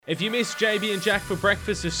If you missed JB and Jack for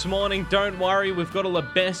breakfast this morning, don't worry. We've got all the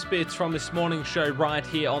best bits from this morning's show right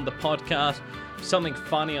here on the podcast. Something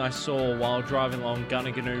funny I saw while driving along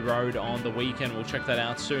Gunnaganoo Road on the weekend. We'll check that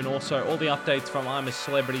out soon. Also, all the updates from I'm a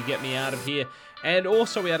Celebrity, Get Me Out of Here. And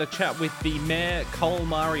also, we had a chat with the Mayor, Col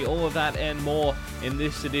Murray. All of that and more in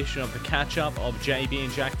this edition of the catch-up of JB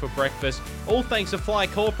and Jack for breakfast. All thanks to Fly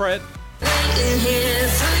Corporate.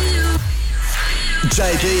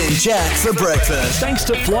 JB and Jack for breakfast. Thanks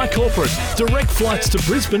to Fly Corporate. Direct flights to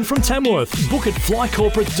Brisbane from Tamworth. Book at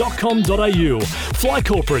flycorporate.com.au. Fly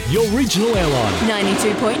Corporate, your regional airline.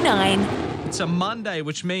 92.9. It's a Monday,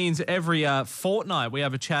 which means every fortnight we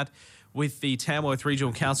have a chat with the Tamworth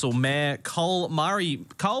Regional Council Mayor, Col Murray.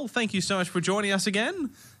 Col, thank you so much for joining us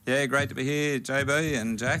again. Yeah, great to be here, JB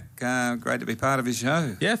and Jack. Great to be part of your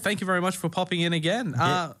show. Yeah, thank you very much for popping in again.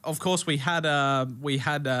 Yeah. Of course, we had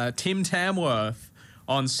Tim Tamworth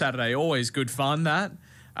on Saturday. Always good fun, that.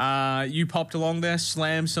 You popped along there,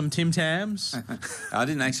 slammed some Tim Tams. I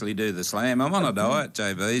didn't actually do the slam. I'm on a diet,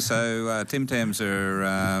 JB, so Tim Tams are,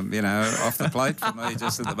 off the plate for me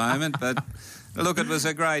just at the moment. But look, it was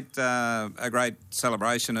a great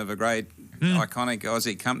celebration of a great iconic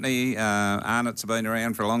Aussie company. Arnott's been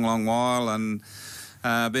around for a long, long while, and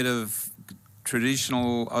a bit of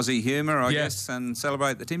traditional Aussie humour, I guess, and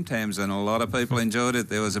celebrate the Tim Tams, and a lot of people enjoyed it.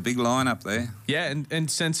 There was a big line-up there. Yeah, and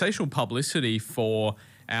sensational publicity for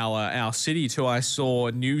our city too. I saw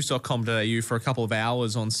news.com.au for a couple of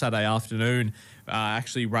hours on Saturday afternoon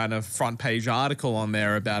actually ran a front page article on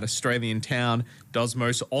there about Australian town does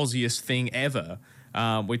most Aussiest thing ever.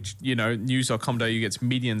 Which, news.com.au gets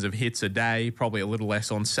millions of hits a day, probably a little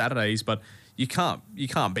less on Saturdays, but you can't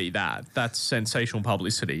beat that. That's sensational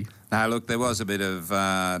publicity. No, look, there was a bit of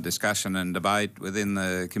discussion and debate within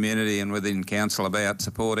the community and within council about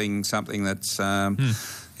supporting something that's,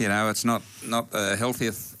 it's not the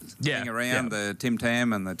healthiest thing around, the Tim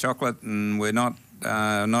Tam and the chocolate, and we're not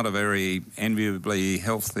a very enviably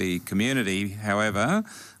healthy community. However,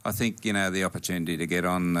 I think, the opportunity to get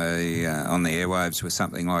on the airwaves with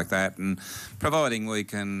something like that, and providing we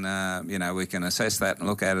can assess that and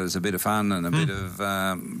look at it as a bit of fun and a bit of,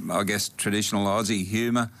 traditional Aussie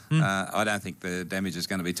humour, I don't think the damage is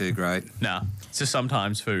going to be too great. No, it's just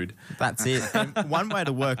sometimes food. That's it. And one way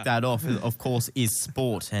to work that off, of course, is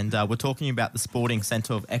sport. And we're talking about the Sporting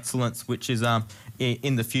Centre of Excellence, which is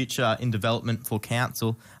in the future in development for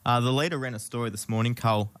council. The leader ran a story this morning,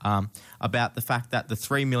 Cole, about the fact that the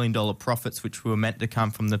 $3 million profits, which were meant to come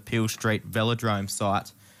from the Peel Street Velodrome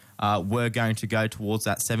site, were going to go towards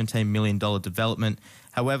that $17 million development.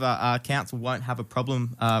 However, council won't have a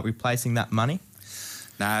problem replacing that money.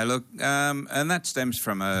 No, look, and that stems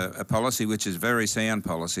from a policy which is very sound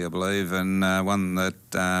policy, I believe, and one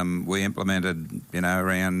that we implemented,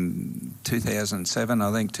 around 2007,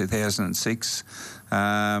 I think, 2006,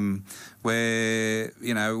 where,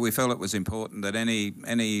 we felt it was important that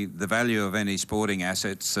the value of any sporting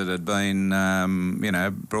assets that had been,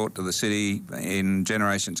 brought to the city in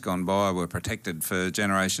generations gone by were protected for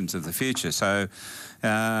generations of the future. So,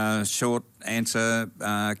 short answer,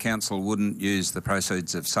 council wouldn't use the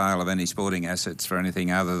proceeds of sale of any sporting assets for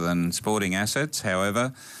anything other than sporting assets.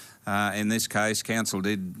 However, in this case, council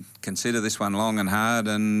did consider this one long and hard,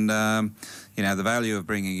 and the value of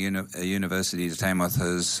bringing a university to Tamworth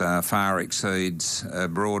far exceeds a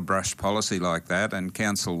broad brush policy like that, and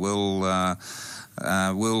council will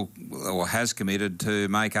or has committed to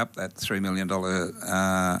make up that $3 million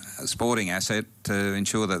sporting asset to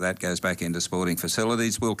ensure that goes back into sporting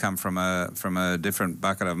facilities. Will come from a different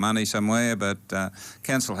bucket of money somewhere, but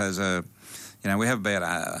council has we have about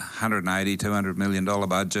 $200 million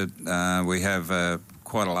budget. We have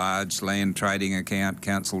quite a large land trading account.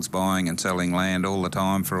 Council's buying and selling land all the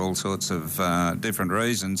time for all sorts of different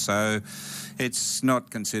reasons. So it's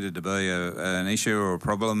not considered to be an issue or a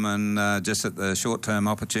problem, and just that the short-term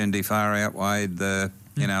opportunity far outweighed the,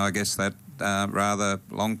 that rather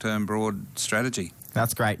long-term broad strategy.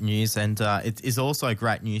 That's great news, and it is also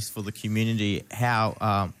great news for the community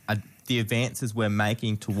how the advances we're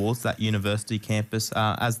making towards that university campus.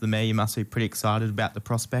 As the Mayor, you must be pretty excited about the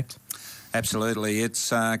prospect. Absolutely. It's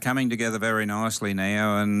coming together very nicely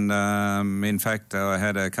now, and in fact I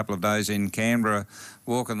had a couple of days in Canberra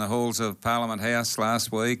walking the halls of Parliament House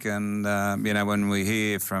last week, and when we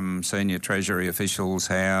hear from senior Treasury officials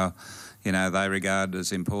how they regard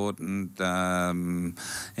as important.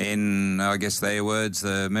 In, I guess, their words,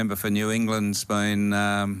 the member for New England's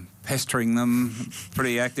been pestering them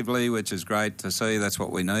pretty actively, which is great to see. That's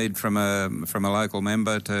what we need from a local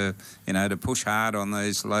member to push hard on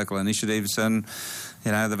these local initiatives. And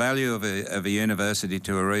the value of a university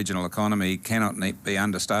to a regional economy cannot be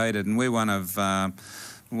understated. And we're one of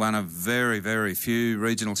very, very few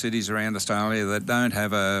regional cities around Australia that don't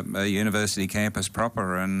have a university campus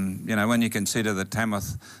proper. And, when you consider that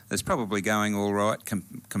Tamworth is probably going all right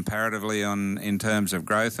comparatively in terms of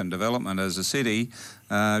growth and development as a city,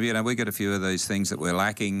 we got a few of these things that we're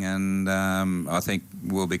lacking, and I think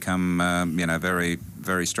will become, very,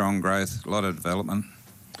 very strong growth, a lot of development.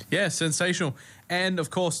 Yeah, sensational. And, of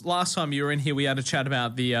course, last time you were in here, we had a chat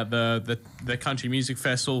about the Country Music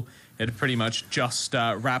Festival. It had pretty much just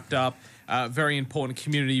wrapped up. Very important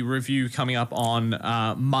community review coming up on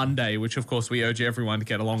Monday, which, of course, we urge everyone to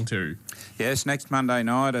get along to. Yes, next Monday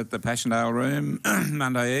night at the Passchendaele Room,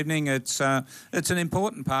 Monday evening. It's an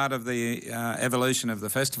important part of the evolution of the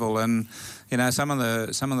festival, and some of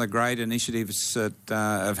the great initiatives that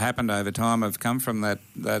have happened over time have come from that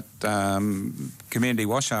community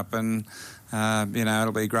wash up, and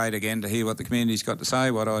it'll be great again to hear what the community's got to say,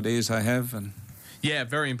 what ideas they have, and. Yeah,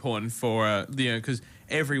 very important for because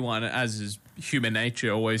everyone, as is human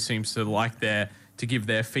nature, always seems to like to give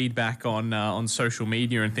their feedback on social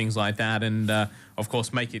media and things like that, and of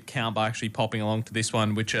course make it count by actually popping along to this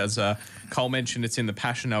one, which, as Cole mentioned, it's in the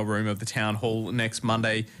Passchendaele Room of the Town Hall next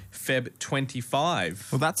Monday, Feb 25.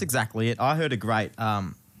 Well, that's exactly it. I heard a great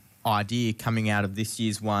idea coming out of this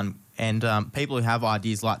year's one, and people who have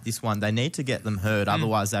ideas like this one, they need to get them heard,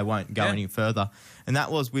 otherwise they won't go any further. And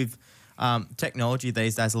that was with technology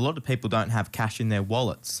these days. A lot of people don't have cash in their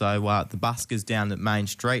wallets. So the buskers down at Main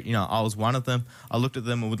Street, I was one of them. I looked at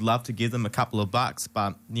them and would love to give them a couple of bucks,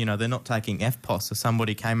 but, they're not taking FPOS. So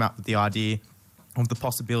somebody came up with the idea of the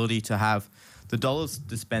possibility to have the dollars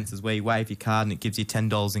dispensers where you wave your card and it gives you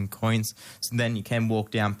 $10 in coins. So then you can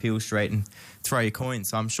walk down Peel Street and throw your coins.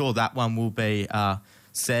 So I'm sure that one will be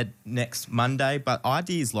said next Monday. But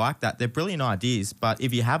ideas like that, they're brilliant ideas. But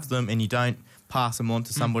if you have them and you don't pass them on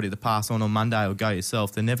to somebody to pass on Monday or go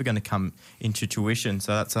yourself, they're never going to come into tuition.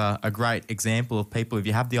 So that's a great example of people. If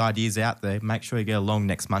you have the ideas out there, make sure you get along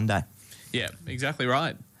next Monday. Yeah, exactly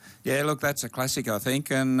right. Yeah, look, that's a classic, I think,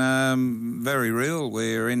 and very real.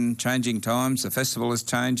 We're in changing times. The festival is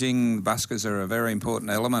changing. Buskers are a very important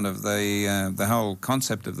element of the whole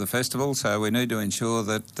concept of the festival. So we need to ensure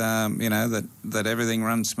that that everything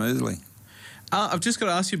runs smoothly. I've just got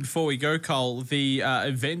to ask you before we go, Cole, the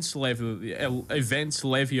events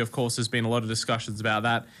levy, of course, there's been a lot of discussions about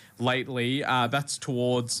that lately. That's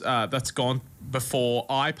gone before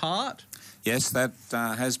IPART. Yes, that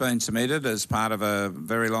has been submitted as part of a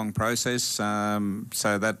very long process, so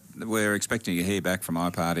that we're expecting to hear back from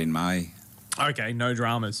IPART in May. Okay, no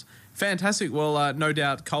dramas. Fantastic. Well, no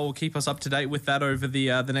doubt Cole will keep us up to date with that over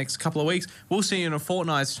the next couple of weeks. We'll see you in a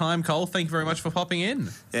fortnight's time, Cole. Thank you very much for popping in.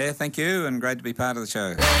 Yeah, thank you, and great to be part of the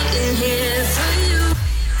show.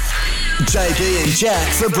 JD and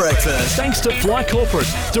Jack for breakfast. Thanks to Fly Corporate.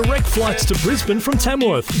 Direct flights to Brisbane from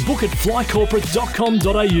Tamworth. Book at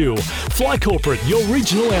flycorporate.com.au. Fly Corporate, your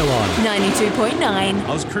regional airline. 92.9.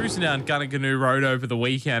 I was cruising down Gunnaganoo Road over the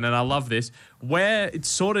weekend, and I love this, where it's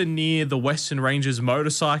sort of near the Western Rangers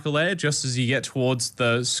motorcycle there, just as you get towards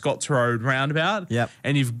the Scotts Road roundabout. Yep.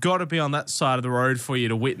 And you've got to be on that side of the road for you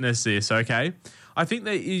to witness this, okay? I think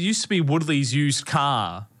that it used to be Woodley's used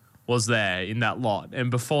car was there in that lot,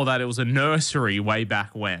 and before that it was a nursery way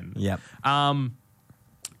back when. Yep.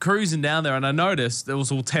 Cruising down there, and I noticed there was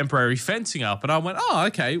all temporary fencing up, and I went, oh,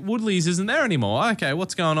 okay, Woodley's isn't there anymore. Okay,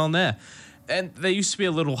 what's going on there? And there used to be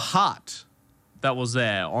a little hut that was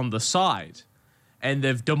there on the side, and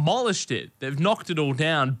they've demolished it. They've knocked it all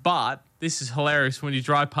down, but this is hilarious. When you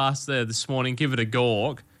drive past there this morning, give it a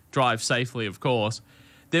gawk, drive safely, of course,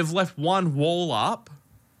 they've left one wall up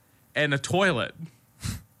and a toilet.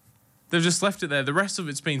 They've just left it there. The rest of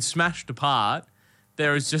it's been smashed apart.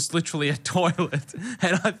 There is just literally a toilet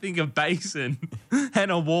and I think a basin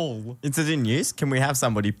and a wall. Is it in use? Can we have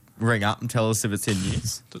somebody ring up and tell us if it's in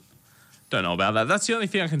use? Don't know about that. That's the only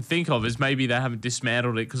thing I can think of, is maybe they haven't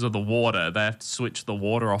dismantled it because of the water. They have to switch the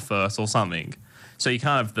water off first or something. So you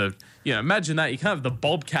can't have the, imagine that. You can't have the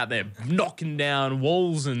Bobcat there knocking down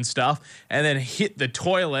walls and stuff and then hit the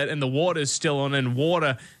toilet and the water's still on and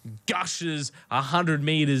water gushes 100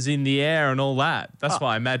 metres in the air and all that. That's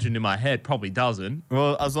why I imagined in my head. Probably doesn't.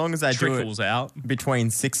 Well, as long as they trickles do it out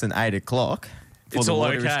between 6 and 8 o'clock, for the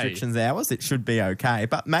water restrictions hours, it should be okay.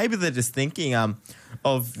 But maybe they're just thinking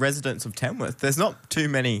of residents of Tamworth. There's not too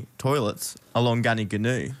many toilets along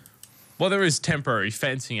Gunny-Gnu. Well, there is temporary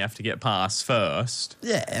fencing you have to get past first.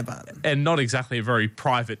 Yeah, but... And not exactly a very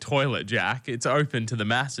private toilet, Jack. It's open to the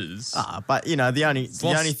masses. But, you know, the only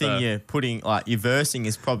thing you're putting, like, you're versing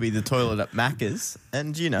is probably the toilet at Macca's.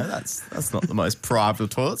 And, you know, that's not the most private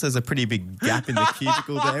of toilets. There's a pretty big gap in the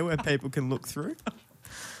cubicle there where people can look through.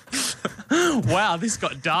 Wow, this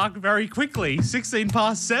got dark very quickly. 16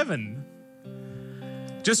 past 7.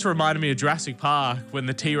 Just reminded me of Jurassic Park when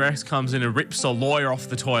the T-Rex comes in and rips a lawyer off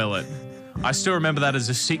the toilet. I still remember that as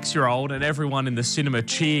a 6-year-old, and everyone in the cinema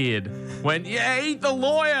cheered. Went, yeah, eat the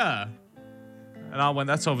lawyer! And I went,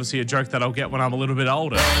 that's obviously a joke that I'll get when I'm a little bit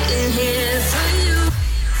older.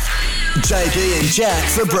 JD and Jack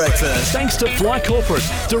for breakfast. Thanks to Fly Corporate.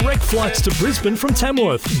 Direct flights to Brisbane from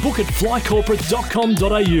Tamworth. Book at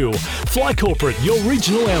flycorporate.com.au. Fly Corporate, your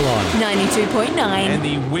regional airline. 92.9. And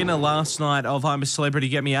the winner last night of I'm a Celebrity,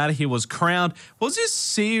 Get Me Out of Here was crowned. Was this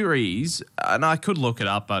series, and I could look it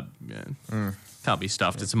up, but can't be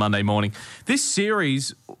stuffed. It's a Monday morning. This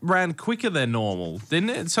series ran quicker than normal, didn't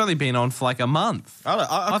it? It's only been on for like a month.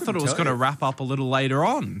 I thought it was going to wrap up a little later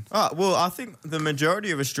on. Well, I think the majority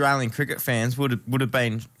of Australian cricket fans would have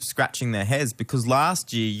been scratching their heads because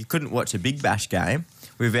last year you couldn't watch a Big Bash game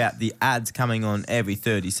without the ads coming on every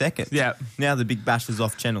 30 seconds. Yeah. Now the Big Bash was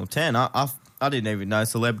off Channel 10. I didn't even know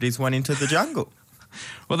celebrities went into the jungle.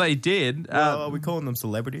 Well, they did. Are we calling them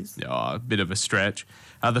celebrities? A bit of a stretch.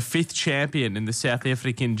 The 5th champion in the South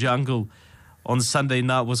African jungle on Sunday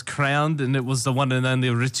night was crowned, and it was the one and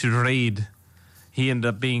only Richard Reid. He ended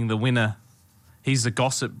up being the winner. He's the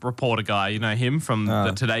gossip reporter guy. You know him from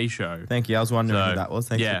the Today Show. Thank you. I was wondering who that was.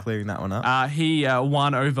 Thanks for clearing that one up. He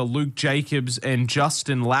won over Luke Jacobs and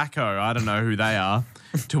Justin Lacko. I don't know who they are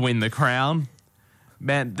to win the crown.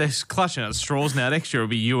 Man, they're clutching at straws now. Next year will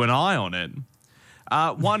be you and I on it.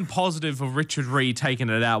 One positive of Richard Reid taking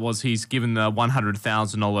it out was he's given the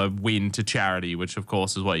 $100,000 win to charity, which of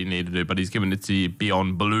course is what you need to do, but he's given it to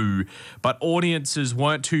Beyond Blue. But audiences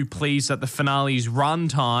weren't too pleased at the finale's run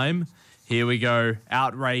time. Here we go,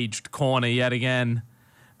 outraged corner yet again,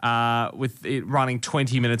 with it running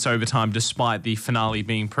 20 minutes overtime despite the finale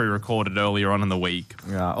being pre-recorded earlier on in the week.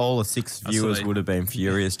 Yeah, all the 6 viewers would have been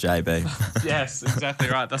furious, JB. Yes, exactly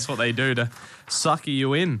right. That's what they do to sucker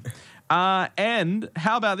you in. And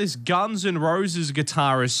how about this Guns N' Roses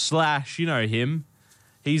guitarist Slash? You know him.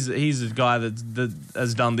 He's the guy that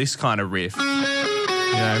has done this kind of riff. You know?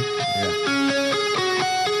 Yeah.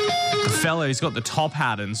 The fella who's got the top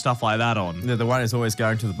hat and stuff like that on. Yeah, the one who's always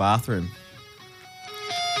going to the bathroom.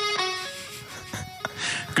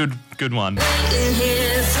 Good one.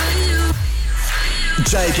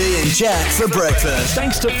 JD and Jack for breakfast.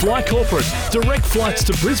 Thanks to Fly Corporate. Direct flights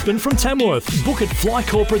to Brisbane from Tamworth. Book at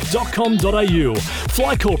flycorporate.com.au.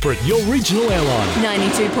 Fly Corporate, your regional airline.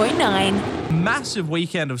 92.9. Massive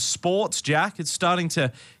weekend of sports, Jack. It's starting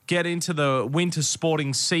to get into the winter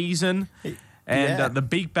sporting season. And the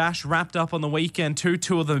Big Bash wrapped up on the weekend too.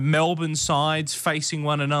 2 of the Melbourne sides facing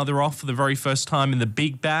one another off for the very first time in the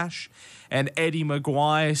Big Bash. And Eddie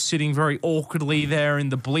Maguire sitting very awkwardly there in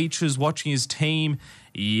the bleachers watching his team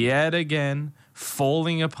yet again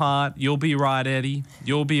falling apart. You'll be right, Eddie.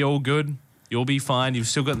 You'll be all good. You'll be fine. You've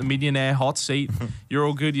still got the millionaire hot seat. You're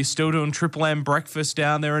all good. You're still doing Triple M breakfast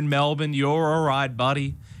down there in Melbourne. You're all right,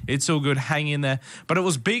 buddy. It's all good. Hang in there. But it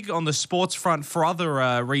was big on the sports front for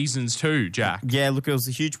other reasons too, Jack. Yeah, look, it was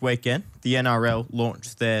a huge weekend. The NRL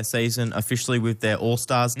launched their season officially with their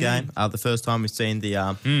All-Stars game. The first time we've seen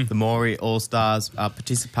the Maori All-Stars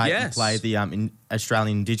participate and play the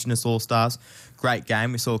Australian Indigenous All-Stars. Great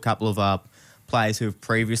game. We saw a couple of players who have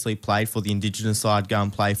previously played for the Indigenous side go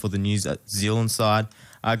and play for the New Zealand side.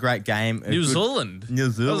 A great game. New Zealand.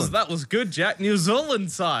 That was good, Jack. New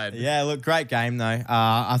Zealand side. Yeah, look, great game, though.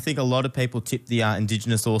 I think a lot of people tipped the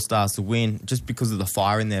Indigenous All-Stars to win just because of the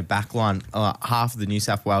fire in their backline. Half of the New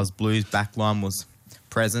South Wales Blues backline was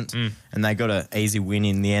present, and they got an easy win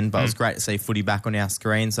in the end, but it was great to see footy back on our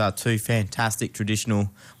screens. 2 fantastic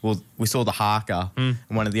traditional... Well, we saw the haka, and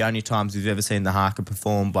one of the only times we've ever seen the haka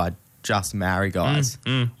performed by just Maori guys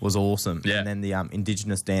was awesome. Yeah. And then the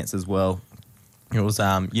Indigenous dance as well. It was,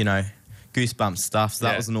 goosebump stuff. So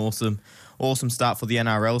that was an awesome start for the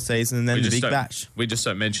NRL season. And then the Big Bash. We just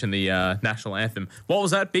don't mention the national anthem. What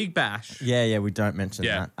was that? Big Bash? Yeah, we don't mention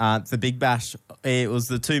that. The Big Bash, it was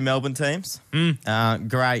the 2 Melbourne teams.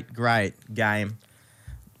 Great game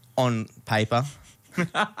on paper.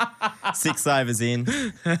 6 overs in,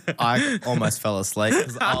 I almost fell asleep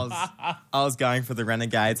because I was going for the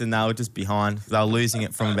Renegades and they were just behind. They were losing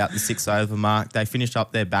it from about the 6 over mark. They finished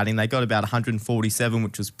up their batting. They got about 147,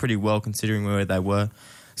 which was pretty well considering where they were.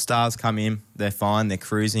 Stars come in, they're fine, they're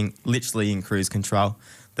cruising, literally in cruise control.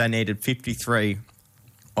 They needed 53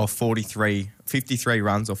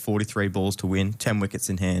 runs or 43 balls to win, 10 wickets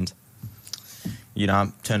in hand.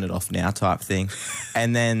 Turn it off now type thing.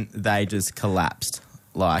 And then they just collapsed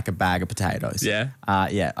like a bag of potatoes. Yeah.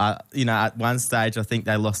 At one stage, I think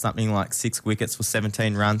they lost something like 6 wickets for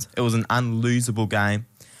 17 runs. It was an unlosable game,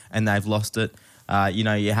 and they've lost it.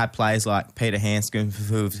 You had players like Peter Hanscom,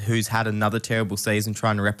 who's had another terrible season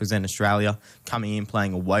trying to represent Australia, coming in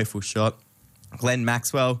playing a woeful shot. Glenn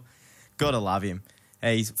Maxwell, gotta love him.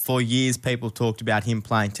 For years, people talked about him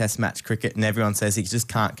playing Test match cricket, and everyone says he just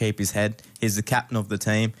can't keep his head. He's the captain of the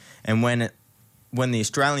team, and when the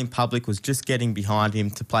Australian public was just getting behind him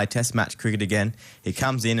to play Test match cricket again, he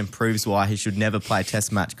comes in and proves why he should never play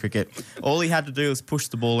Test match cricket. All he had to do was push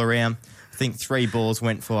the ball around. I think 3 balls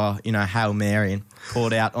went for Hail Mary and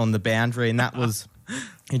caught out on the boundary, and that was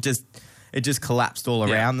it. Just collapsed all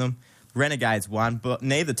around them. Renegades won, but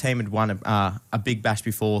neither team had won a big bash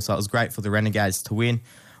before, so it was great for the Renegades to win.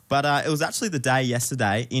 But it was actually the day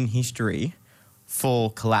yesterday in history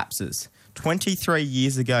for collapses. 23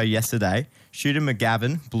 years ago yesterday, Shooter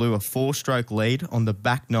McGavin blew a 4-stroke lead on the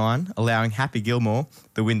back 9, allowing Happy Gilmore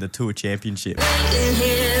to win the Tour Championship.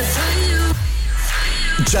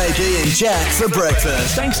 JD and Jack for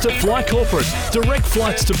breakfast. Thanks to Fly Corporate. Direct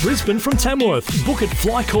flights to Brisbane from Tamworth. Book at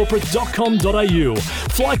flycorporate.com.au.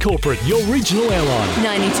 Fly Corporate, your regional airline.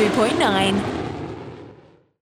 92.9